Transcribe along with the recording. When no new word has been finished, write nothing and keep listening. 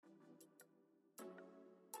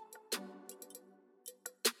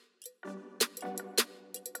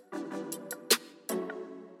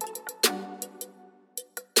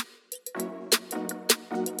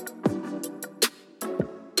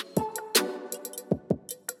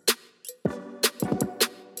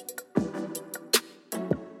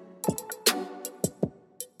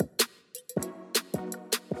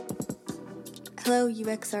Hello,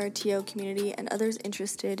 UXRTO community and others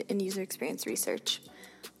interested in user experience research.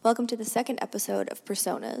 Welcome to the second episode of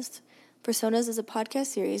Personas. Personas is a podcast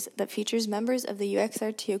series that features members of the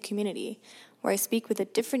UXRTO community, where I speak with a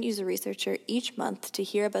different user researcher each month to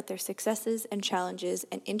hear about their successes and challenges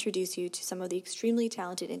and introduce you to some of the extremely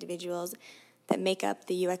talented individuals that make up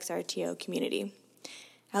the UXRTO community.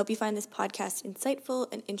 I hope you find this podcast insightful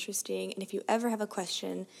and interesting, and if you ever have a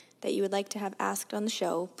question that you would like to have asked on the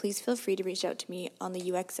show, please feel free to reach out to me on the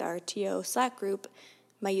UXRTO Slack group.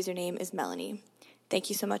 My username is Melanie. Thank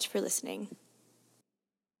you so much for listening.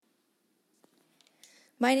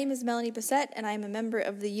 My name is Melanie Bassett, and I am a member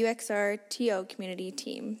of the UXRTO community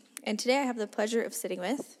team. And today I have the pleasure of sitting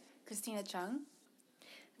with Christina Chung.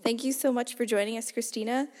 Thank you so much for joining us,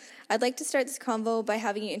 Christina. I'd like to start this convo by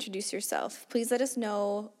having you introduce yourself. Please let us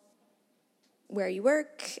know where you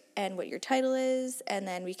work and what your title is, and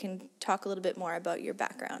then we can talk a little bit more about your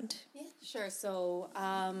background. Yeah, sure. So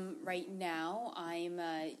right now I'm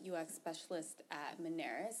a UX specialist at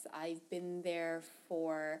Moneris. I've been there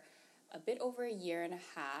for a bit over a year and a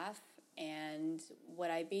half, and what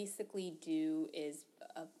I basically do is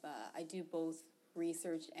I do both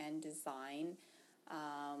research and design.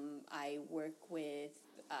 I work with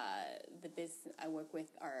our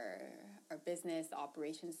business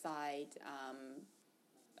operations side,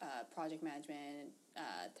 project management,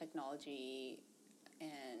 technology,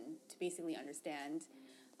 and to basically understand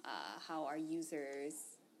how our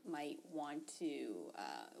users might want to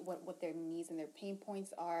what their needs and their pain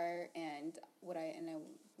points are, and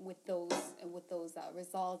with those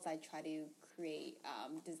results, I try to create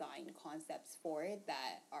design concepts for it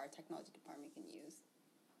that our technology department can use.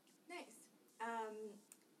 Nice.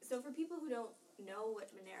 So for people who don't know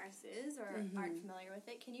what Moneris is or aren't familiar with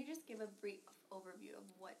it, can you just give a brief overview of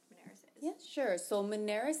what Moneris is? Yeah, sure. So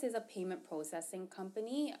Moneris is a payment processing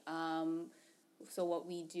company. So what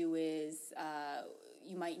we do is,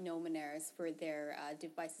 you might know Moneris for their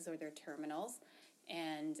devices or their terminals.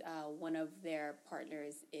 And one of their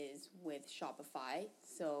partners is with Shopify.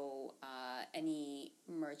 So any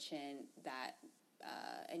merchant that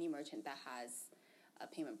has a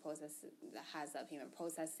payment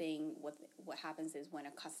processing, what happens is when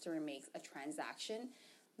a customer makes a transaction,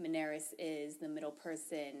 Moneris is the middle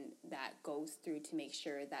person that goes through to make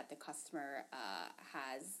sure that the customer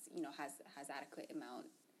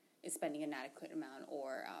is spending an adequate amount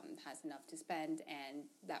or has enough to spend, and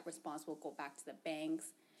that response will go back to the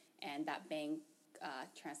banks, and that bank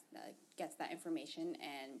gets that information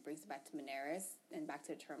and brings it back to Moneris and back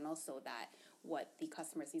to the terminal, so that what the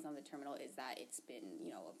customer sees on the terminal is that it's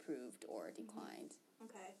been approved or declined.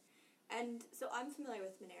 Okay. And so I'm familiar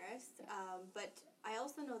with Moneris, but I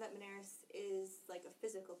also know that Moneris is like a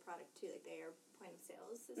physical product too, like they are point of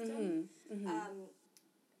sale system.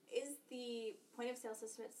 Is the point of sale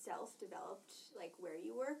system itself developed like where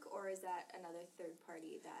you work, or is that another third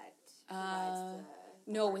party that provides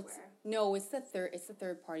the hardware? It's the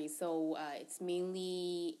third party. So it's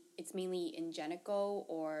mainly Ingenico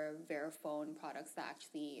or Verifone products that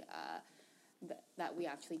actually that we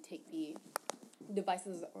actually take the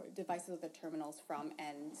devices of the terminals from,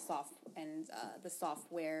 and the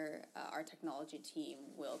software our technology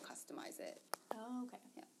team will customize it. Oh, okay.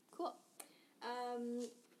 Yeah. Cool.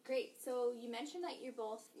 Great. So you mentioned that you're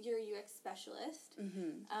a UX specialist.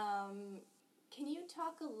 Can you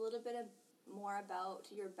talk a little bit more about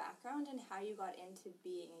your background and how you got into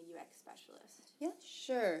being a UX specialist? Yeah,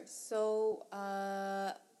 sure. So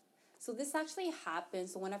this actually happened.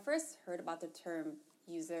 So when I first heard about the term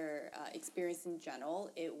user experience in general,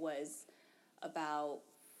 it was about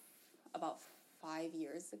 5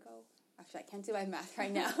 years ago. Actually, I can't do my math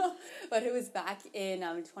right now, but it was back in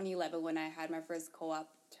 2011 when I had my first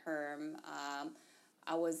co-op term.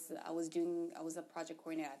 I was a project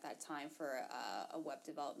coordinator at that time for a web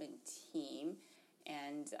development team,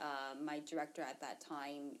 and my director at that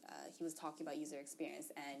time, he was talking about user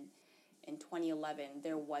experience, and in 2011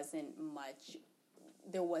 there wasn't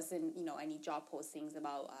any job postings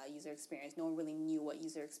about user experience. No one really knew what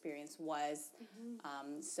user experience was.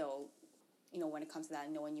 So when it comes to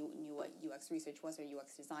that, no one knew what UX research was or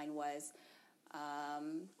UX design was.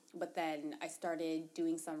 But then I started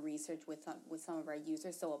doing some research with some of our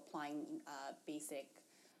users, so applying basic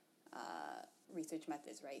research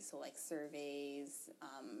methods, right? So like surveys.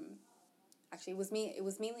 It was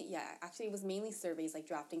mainly surveys, like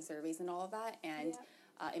drafting surveys and all of that. And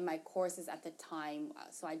in my courses at the time,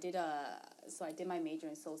 so I did my major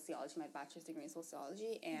in sociology, my bachelor's degree in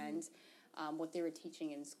sociology, and what they were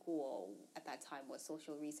teaching in school at that time was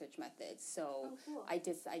social research methods. So cool. I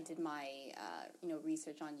did my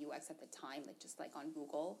research on UX at the time, like on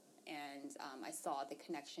Google, and I saw the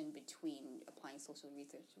connection between applying social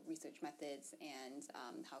research methods and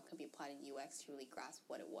how it can be applied in UX to really grasp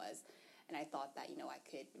what it was. And I thought that, I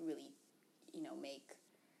could really,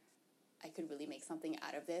 make something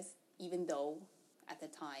out of this, even though at the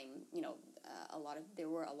time, there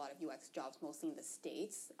were a lot of UX jobs, mostly in the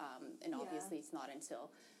States, and obviously it's not until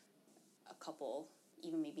a couple,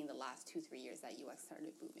 even maybe in the last 2-3 years, that UX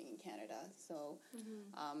started booming in Canada. So,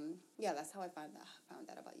 that's how I found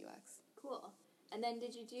that about UX. Cool. And then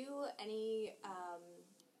did you do any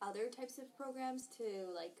other types of programs to,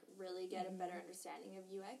 really get a better understanding of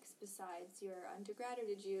UX besides your undergrad, or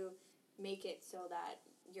did you make it so that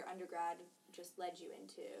your undergrad just led you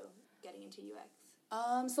into getting into UX?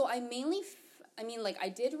 So I mainly, I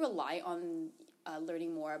did rely on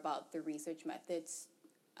learning more about the research methods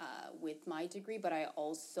with my degree, but I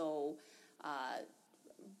also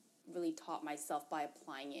really taught myself by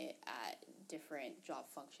applying it at different job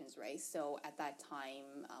functions, right? So at that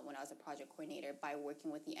time, when I was a project coordinator, by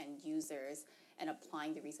working with the end users and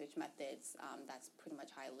applying the research methods, that's pretty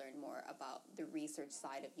much how I learned more about the research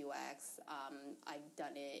side of UX. I've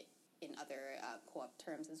done it in other co-op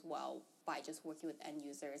terms as well, by just working with end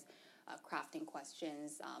users, crafting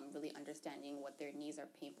questions, really understanding what their needs or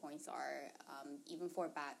pain points are, even for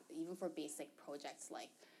basic projects like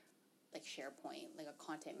SharePoint, like a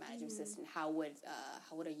content management system. How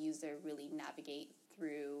would a user really navigate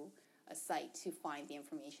through a site to find the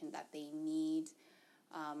information that they need?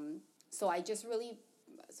 So I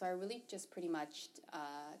really just pretty much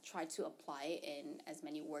tried to apply it in as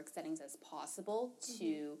many work settings as possible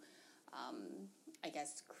to,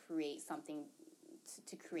 create something,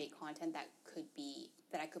 to create content that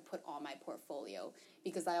I could put on my portfolio.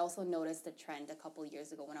 Because I also noticed the trend a couple of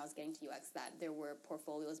years ago when I was getting to UX that there were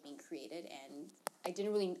portfolios being created, and I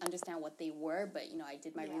didn't really understand what they were, but I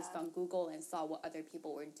did my research on Google and saw what other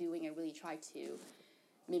people were doing and really tried to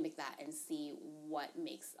mimic that and see what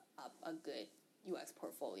makes up a good UX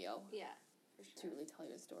portfolio. Yeah, for sure. To really tell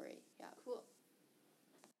you a story. Yeah. Cool.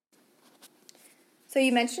 So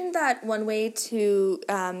you mentioned that one way to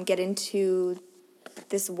get into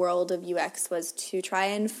this world of UX was to try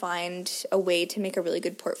and find a way to make a really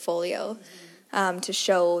good portfolio, to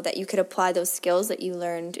show that you could apply those skills that you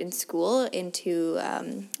learned in school into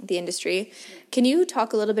the industry. Can you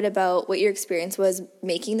talk a little bit about what your experience was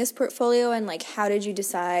making this portfolio, and how did you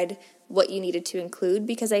decide what you needed to include?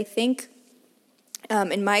 Because I think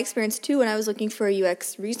in my experience too, when I was looking for a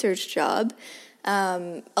UX research job,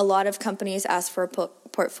 a lot of companies ask for a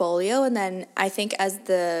portfolio, and then I think as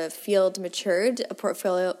the field matured, a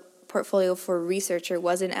portfolio for a researcher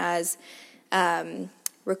wasn't as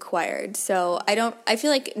required. So I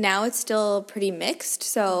feel like now it's still pretty mixed.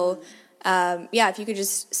 So if you could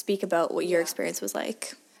just speak about what your experience was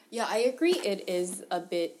like. Yeah, I agree. It is a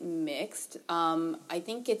bit mixed. I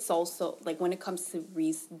think it's also, when it comes to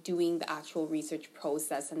doing the actual research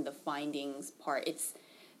process and the findings part,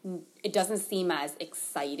 it doesn't seem as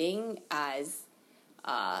exciting as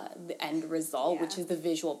the end result, which is the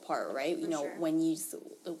visual part, right? Sure. When you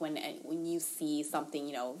see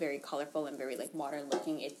something, very colorful and very modern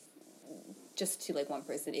looking, it's just to one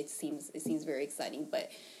person, it seems very exciting.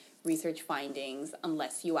 But research findings,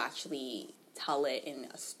 unless you actually tell it in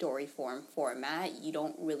a story format, you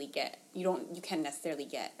can't necessarily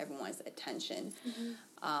get everyone's attention.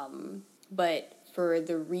 But for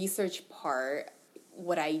the research part,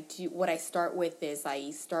 what I start with is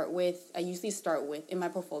in my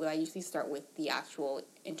portfolio, I usually start with the actual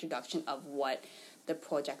introduction of what the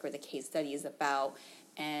project or the case study is about,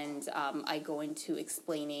 and I go into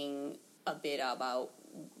explaining a bit about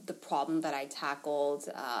the problem that I tackled,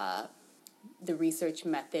 the research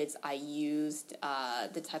methods I used,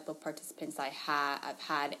 the type of participants I've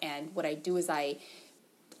had, and what I do is I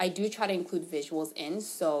do try to include visuals in,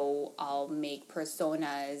 so I'll make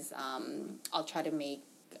personas. I'll try to make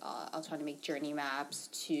journey maps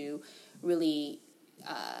to really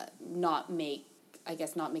not make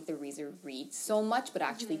the reader read so much, but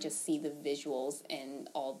actually just see the visuals and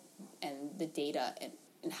the data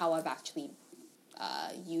and how I've actually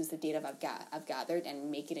used the data I've gathered and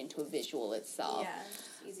make it into a visual itself. Yeah,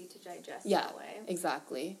 it's easy to digest that way. Yeah,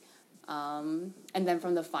 exactly. And then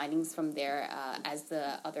from the findings from there, as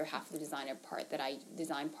the other half of the design part that I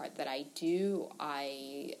do,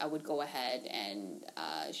 I would go ahead and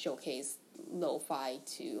showcase lo-fi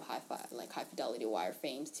to high fidelity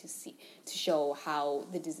wireframes to show how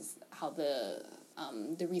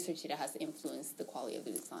the research data has influenced the quality of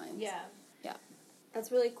the designs. Yeah. Yeah.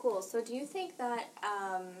 That's really cool. So do you think that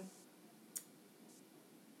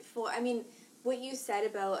what you said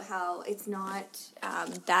about how it's not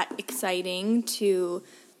that exciting to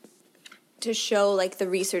to show like the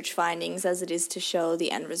research findings as it is to show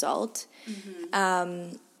the end result.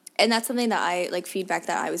 Mm-hmm. And that's something that I like feedback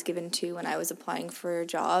that I was given to when I was applying for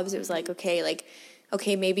jobs. It was like,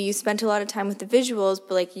 okay, maybe you spent a lot of time with the visuals,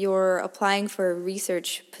 but like you're applying for a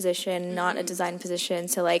research position, not a design position.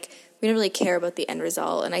 So like we don't really care about the end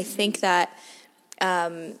result. And I think that,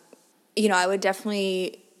 I would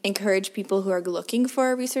definitely encourage people who are looking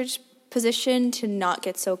for a research position to not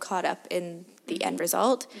get so caught up in the end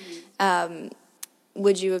result.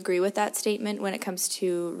 Would you agree with that statement when it comes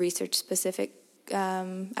to research specific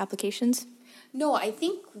applications? No, I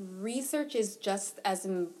think research is just as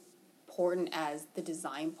important as the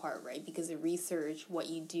design part, right? Because the research, what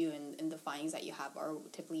you do and the findings that you have are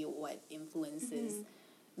typically what influences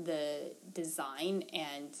the design.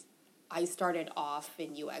 And I started off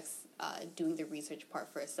in UX doing the research part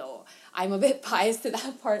first, so I'm a bit biased to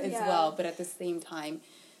that part as well. But at the same time,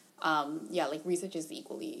 like research is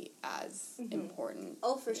equally as important.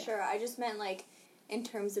 Oh, for sure. I just meant like in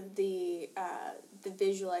terms of the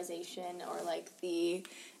visualization or like the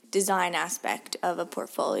design aspect of a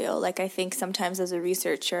portfolio. Like I think sometimes as a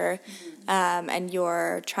researcher and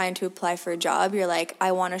you're trying to apply for a job, you're like,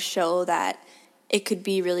 I want to show that it could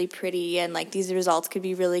be really pretty and like these results could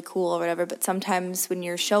be really cool or whatever. But sometimes when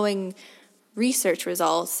you're showing research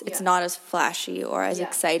results, it's not as flashy or as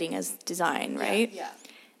exciting as design, right?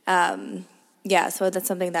 So that's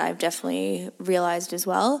something that I've definitely realized as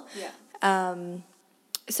well.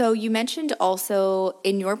 So you mentioned also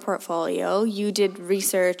in your portfolio, you did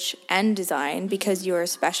research and design because you're a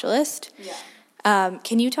specialist.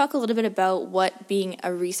 Can you talk a little bit about what being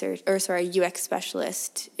a UX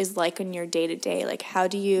specialist is like in your day-to-day? Like how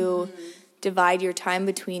do you divide your time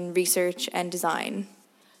between research and design?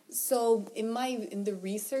 So in the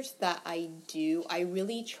research that I do, I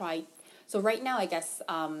really try. So right now, I guess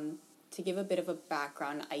to give a bit of a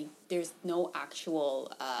background, there's no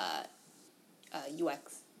actual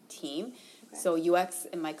UX team. So UX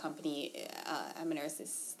in my company, Moneris,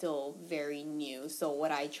 is still very new. So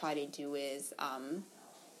what I try to do is,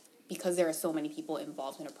 because there are so many people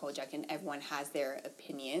involved in a project and everyone has their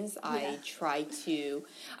opinions, I try to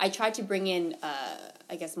bring in,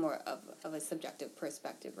 I guess, more of a subjective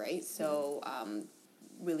perspective, right? So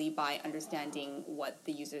really by understanding what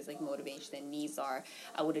the user's like motivation and needs are,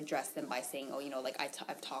 I would address them by saying,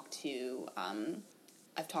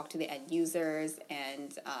 I've talked to the end users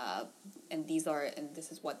and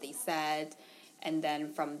this is what they said, and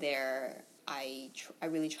then from there I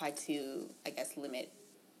really try to, I guess, limit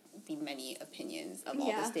the many opinions of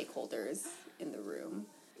all the stakeholders in the room.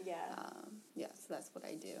 So that's what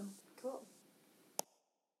I do. Cool.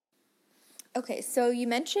 Okay, so you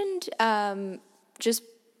mentioned just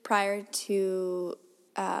prior to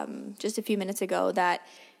just a few minutes ago that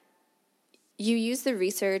you use the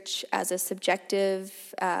research as a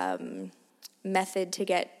subjective method to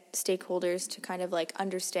get stakeholders to kind of like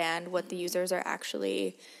understand what the users are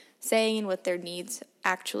actually saying and what their needs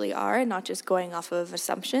actually are, and not just going off of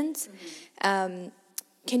assumptions. Can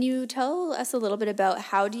you tell us a little bit about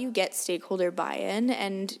how do you get stakeholder buy-in,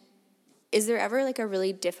 and is there ever like a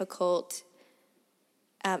really difficult,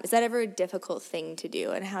 is that ever a difficult thing to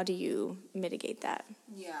do, and how do you mitigate that?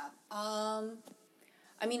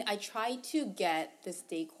 I try to get the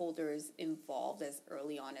stakeholders involved as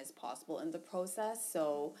early on as possible in the process.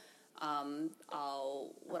 So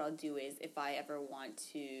what I'll do is if I ever want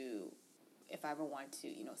to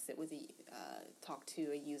sit with talk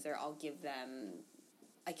to a user,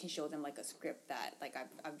 I can show them like a script that like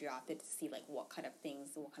I've drafted to see like what kind of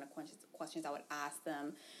questions I would ask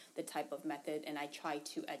them, the type of method, and I try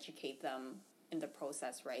to educate them in the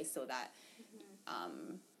process, right? So that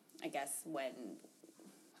I guess when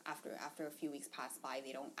after a few weeks pass by,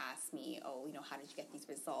 they don't ask me, how did you get these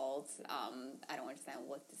results? I don't understand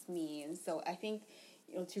what this means. So I think,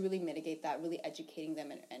 to really mitigate that, really educating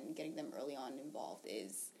them and getting them early on involved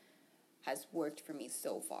has worked for me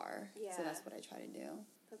so far. So that's what I try to do.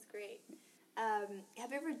 That's great. Have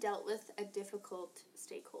you ever dealt with a difficult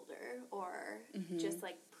stakeholder or just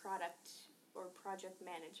like product or project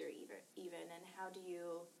manager even, and how do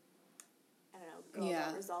you, go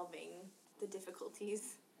about resolving the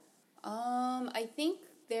difficulties? I think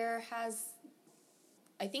there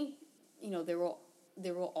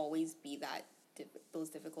will always be those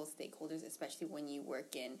difficult stakeholders, especially when you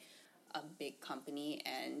work in a big company,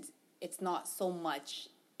 and it's not so much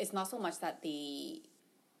that they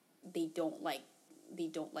don't like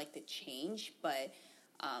the change, but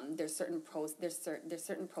there's certain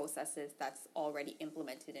processes that's already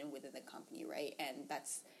implemented within the company, right? And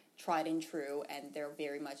that's tried and true, and they're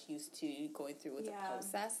very much used to going through with the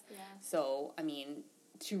process. So,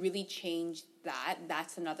 to really change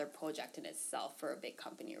that's another project in itself for a big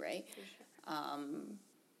company, right? For sure.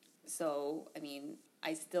 So, I mean,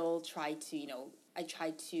 I still try to, I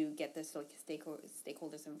try to get the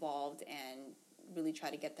stakeholders involved and really try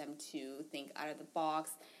to get them to think out of the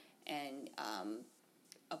box and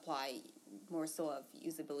apply more so of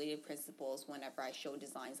usability principles whenever I show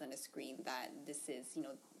designs on a screen, that this is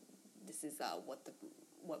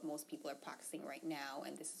what most people are practicing right now,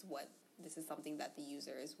 and this is something that the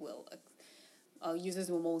users will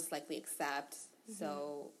most likely accept. Mm-hmm.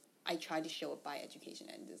 So I try to show it by education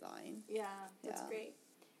and design. Yeah, that's great.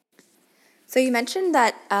 So you mentioned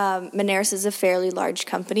that Moneris is a fairly large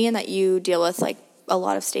company and that you deal with like a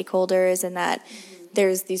lot of stakeholders, and that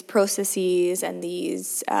there's these processes and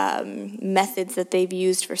these methods that they've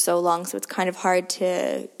used for so long, so it's kind of hard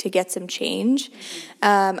to get some change.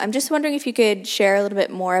 I'm just wondering if you could share a little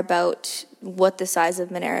bit more about what the size of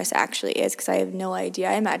Moneris actually is, because I have no idea.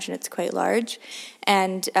 I imagine it's quite large,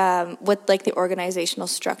 and what like the organizational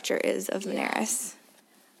structure is of Moneris.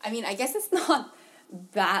 I mean, I guess it's not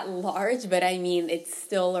that large, but I mean, it's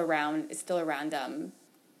still around 2,000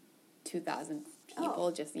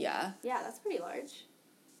 people. Yeah, that's pretty large.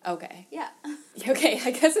 Okay. Yeah. Okay,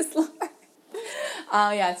 I guess it's large.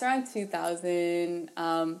 Yeah, it's around 2,000.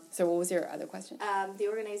 So what was your other question? The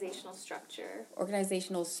organizational structure.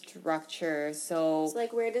 Organizational structure. So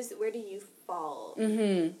like, where do you fall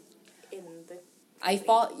in the? I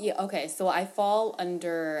fall. Yeah. Okay. So I fall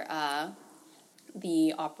under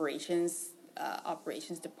the operations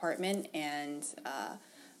department, and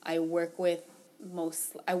I work with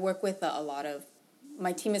a lot of.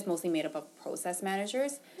 My team is mostly made up of process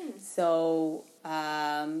managers. So,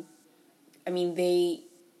 I mean,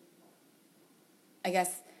 I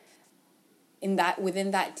guess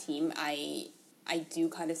within that team, I do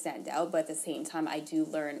kind of stand out, but at the same time, I do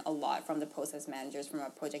learn a lot from the process managers from a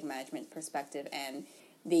project management perspective, and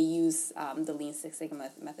they use the Lean Six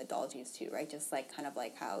Sigma methodologies too, right? Just like kind of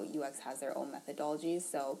like how UX has their own methodologies.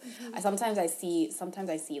 So sometimes I see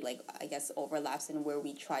like, I guess, overlaps in where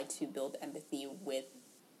we try to build empathy with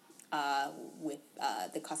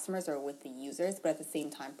the customers or with the users, but at the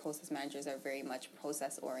same time, process managers are very much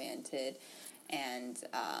process oriented, and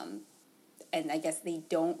I guess they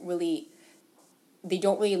don't really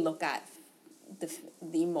look at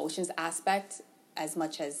the emotions aspect as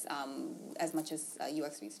much as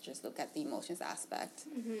UX researchers look at the emotions aspect.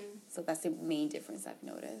 So that's the main difference I've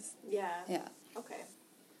noticed. Yeah. Okay.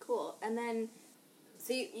 Cool. And then,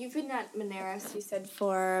 so you've been at Moneris, you said,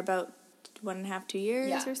 for about 1.5, 2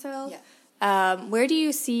 years or so. Yeah. Where do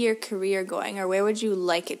you see your career going, or where would you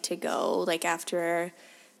like it to go? Like after,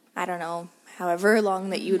 I don't know, however long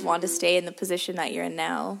that you would want to stay in the position that you're in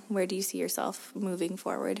now, where do you see yourself moving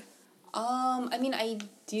forward? I mean,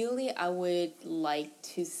 ideally, I would like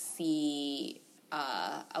to see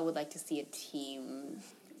a team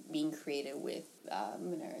being created with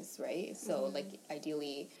Moneris, right? So, like,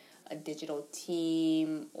 ideally, a digital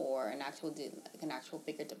team or an actual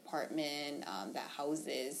bigger department that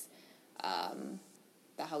houses all,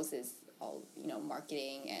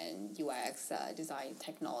 marketing and UX design,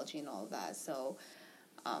 technology, and all of that. So,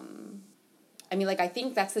 I mean, like, I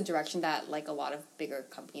think that's the direction that, like, a lot of bigger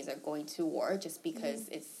companies are going toward, just because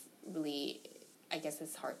it's really, I guess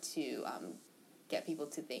it's hard to get people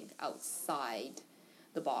to think outside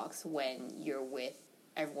the box when you're with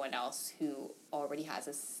everyone else who already has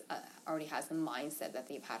a mindset that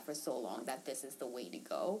they've had for so long that this is the way to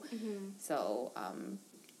go. So, I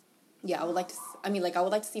would like to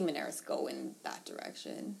see Moneris go in that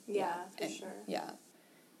direction. Yeah, for sure. Yeah.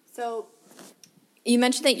 So, you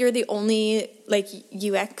mentioned that you're the only, like,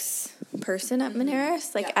 UX person at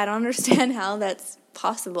Moneris. Like, I don't understand how that's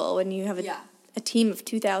possible when you have a team of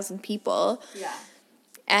 2,000 people. Yeah.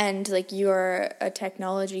 And, like, you're a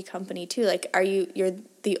technology company, too. Like, you're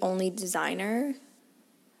the only designer?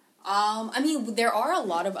 I mean, there are a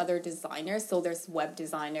lot of other designers. So there's web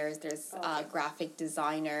designers, there's graphic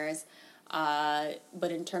designers.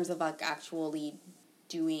 But in terms of, like, actually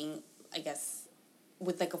doing, I guess,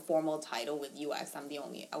 with, like, a formal title with UX, I'm the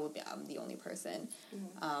only person.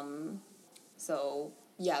 So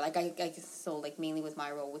yeah, like I guess, so, like, mainly with my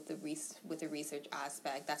role with the research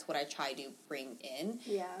aspect, that's what I try to bring in.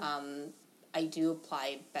 Yeah. I do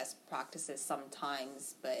apply best practices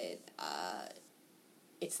sometimes, but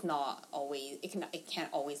it's not always, it can't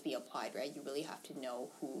always be applied, right? You really have to know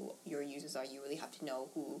who your users are. You really have to know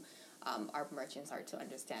who our merchants are to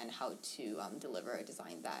understand how to deliver a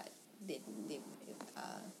design that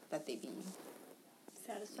that they'd be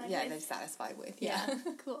satisfied with. Yeah, they're satisfied with. Yeah.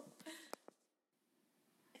 Cool.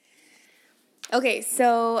 Okay,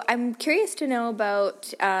 so I'm curious to know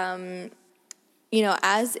about, as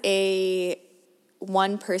a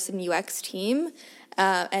one-person UX team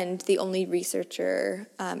and the only researcher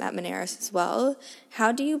at Moneris as well,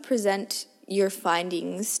 how do you present your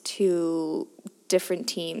findings to different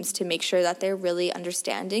teams to make sure that they're really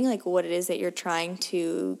understanding, like, what it is that you're trying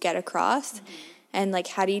to get across? Mm-hmm. And, like,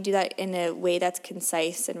 how do you do that in a way that's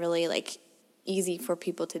concise and really, like, easy for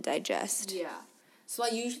people to digest? Yeah. So I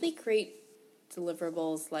usually create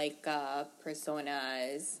deliverables like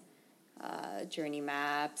personas, journey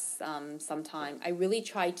maps. Sometimes I really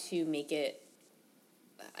try to make it,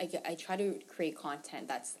 I try to create content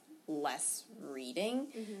that's less reading,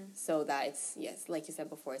 so that it's, yes, like you said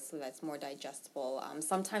before, so that's more digestible.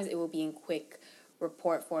 Sometimes it will be in quick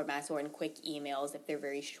report formats or in quick emails if they're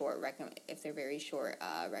very short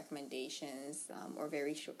recommendations, or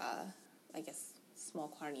very short, I guess, small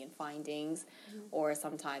quantity and findings, or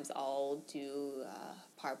sometimes I'll do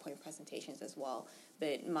PowerPoint presentations as well.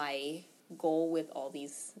 But my goal with all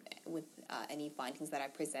these, with any findings that I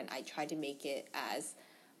present, I try to make it as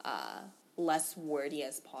less wordy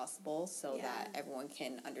as possible, so that everyone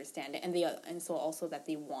can understand it, and so also that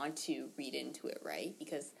they want to read into it, right?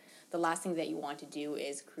 Because the last thing that you want to do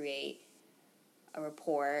is create a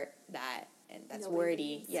report that's nobody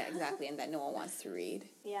wordy reads. Yeah, exactly, and that no one wants to read.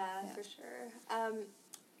 Yeah, for sure.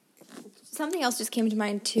 Something else just came to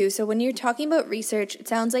mind too. So when you're talking about research, it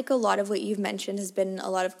sounds like a lot of what you've mentioned has been a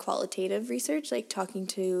lot of qualitative research, like talking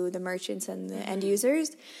to the merchants and the end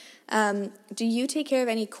users. Do you take care of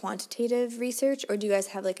any quantitative research, or do you guys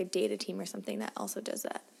have like a data team or something that also does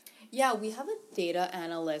that? Yeah, we have a data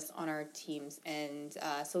analyst on our teams, and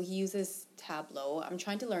so he uses Tableau. I'm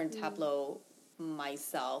trying to learn Tableau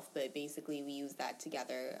myself, but basically we use that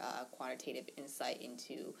together, quantitative insight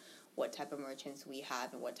into what type of merchants we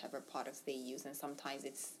have and what type of products they use, and sometimes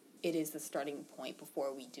it is the starting point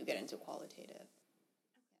before we do get into qualitative.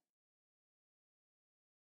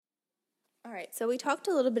 All right, so we talked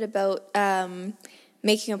a little bit about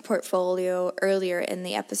making a portfolio earlier in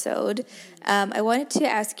the episode. I wanted to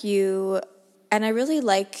ask you, and I really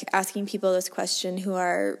like asking people this question who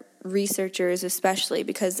are researchers especially,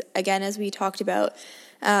 because again, as we talked about,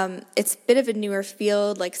 it's a bit of a newer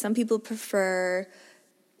field. Like, some people prefer,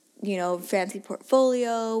 fancy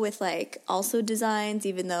portfolio with like also designs,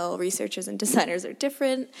 even though researchers and designers are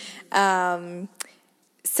different.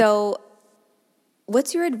 So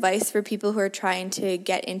what's your advice for people who are trying to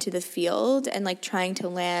get into the field and like trying to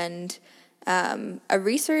land a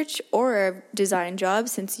research or a design job,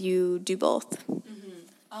 since you do both?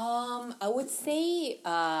 I would say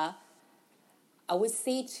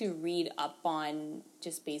to read up on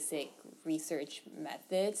just basic research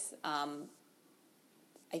methods.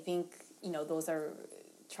 I think those are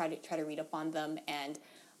try to read up on them and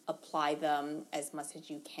apply them as much as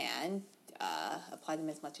you can.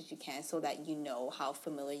 So that you know how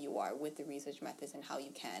familiar you are with the research methods and how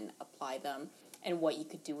you can apply them, and what you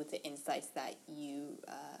could do with the insights that you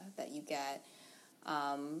get.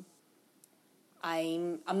 I'm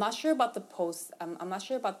not sure about the post. I'm not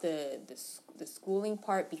sure about the schooling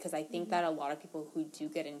part, because I think that a lot of people who do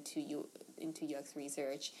get into UX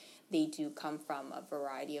research, they do come from a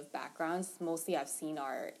variety of backgrounds. Mostly I've seen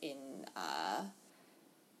are in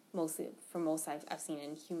I've seen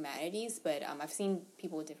in humanities, but I've seen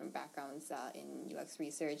people with different backgrounds in UX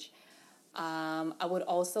research. I would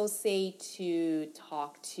also say to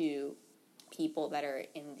talk to people that are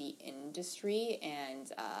in the industry, and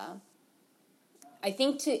I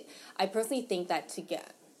personally think that to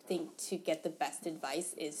get the best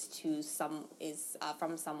advice is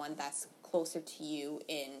from someone that's closer to you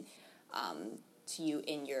in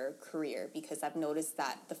your career, because I've noticed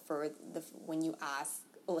that when you ask,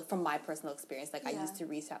 from my personal experience, I used to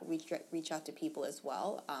reach out to people as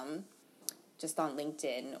well, just on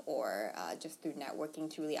LinkedIn or just through networking,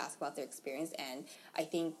 to really ask about their experience. And I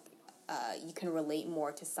think you can relate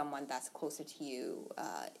more to someone that's closer to you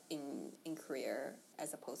in career,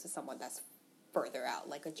 as opposed to someone that's further out,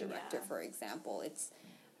 like a director, for example. It's,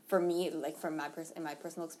 for me, like in my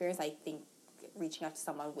personal experience, I think reaching out to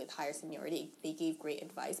someone with higher seniority, they gave great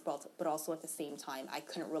advice, but also at the same time, I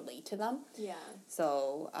couldn't relate to them. Yeah.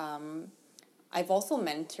 So I've also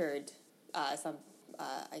mentored some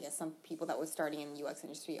people that were starting in the UX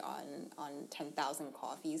industry on 10,000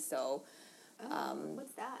 Coffees. So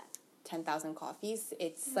what's that? 10,000 Coffees.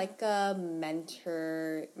 It's like a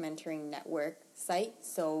mentoring network site.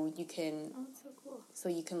 So you can. Oh, that's so cool. So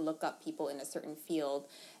you can look up people in a certain field,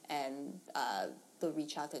 and they'll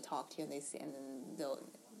reach out to talk to you, and then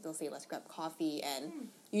they'll say, let's grab coffee. And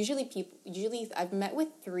usually I've met with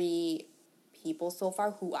 3 people so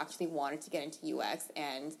far who actually wanted to get into UX,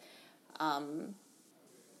 and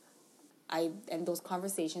those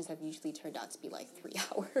conversations have usually turned out to be like 3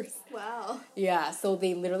 hours. Wow. Yeah, so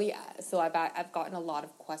they literally, I've gotten a lot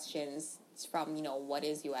of questions from, what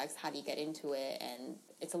is UX, how do you get into it, and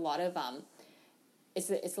it's a lot of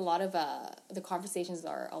the conversations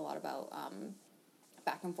are a lot about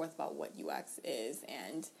back and forth about what UX is,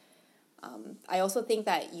 and I also think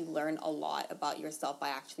that you learn a lot about yourself by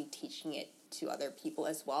actually teaching it to other people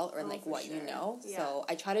as well, or what you know. Yeah. So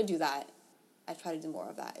I try to do that. I try to do more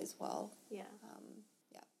of that as well. Yeah.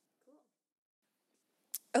 Yeah.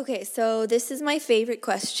 Cool. Okay, so this is my favorite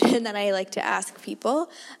question that I like to ask people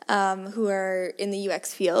who are in the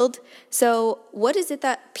UX field. So what is it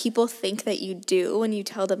that people think that you do when you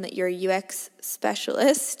tell them that you're a UX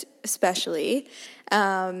specialist, especially?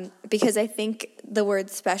 Because I think the word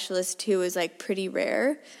specialist, too, is, like, pretty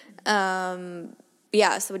rare.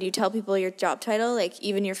 Yeah, so when you tell people your job title, like,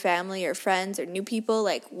 even your family or friends or new people,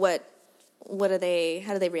 like, how do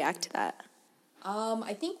they react to that?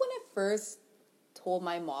 I think when I first told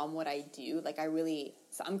my mom what I do, like,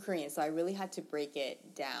 so I'm Korean, so I really had to break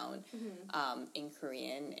it down in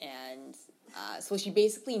Korean, and so she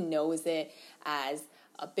basically knows it as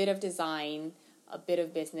a bit of design, a bit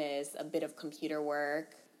of business, a bit of computer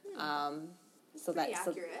work. So pretty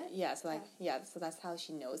accurate. So that's how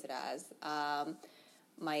she knows it as. Some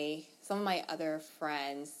of my other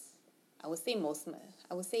friends, I would say most of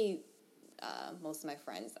my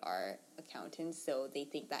friends are accountants, so they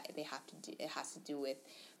think that it has to do with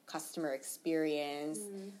customer experience,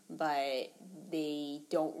 but they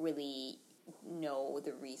don't really know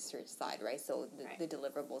the research side, right? So the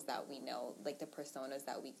deliverables that we know, like the personas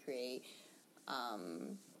that we create,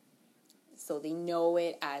 so they know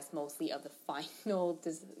it as mostly of the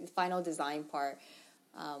final design part,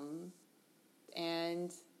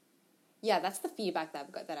 and yeah, that's the feedback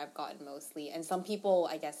that I've gotten mostly. And some people,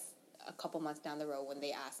 I guess, a couple months down the road, when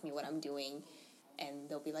they ask me what I'm doing, and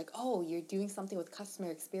they'll be like, "Oh, you're doing something with customer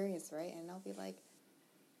experience, right?" And I'll be like,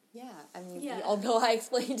 "Yeah, I mean, although I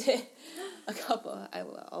explained it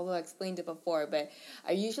although I explained it before, but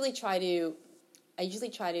I usually try to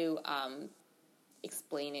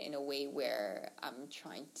explain it in a way where I'm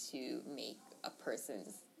trying to make a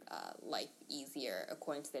person's life easier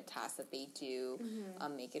according to the tasks that they do,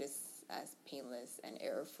 make it as painless and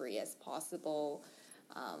error-free as possible."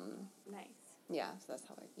 Nice. Yeah, so that's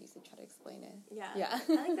how I usually try to explain it. Yeah. I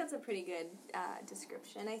think that's a pretty good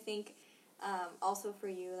description. I think also for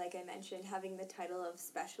you, like I mentioned, having the title of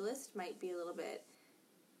specialist might be a little bit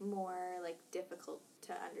more like difficult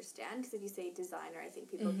to understand, because if you say designer, I think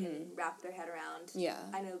people can wrap their head around. Yeah.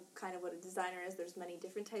 I know kind of what a designer is. There's many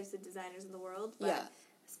different types of designers in the world, but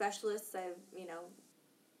specialists, I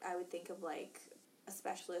would think of like a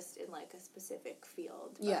specialist in like a specific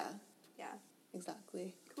field. But yeah.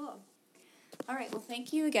 Exactly. Cool. All right. Well,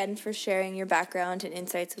 thank you again for sharing your background and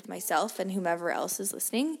insights with myself and whomever else is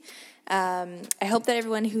listening. I hope that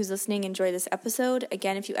everyone who's listening enjoyed this episode.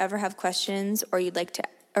 Again, if you ever have questions or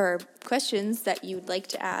questions that you'd like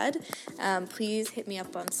to add, please hit me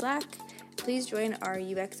up on Slack. Please join our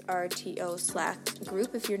UXRTO Slack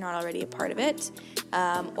group if you're not already a part of it,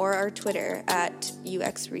 or our Twitter at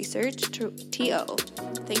UXResearchTO.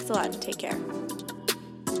 Thanks a lot and take care.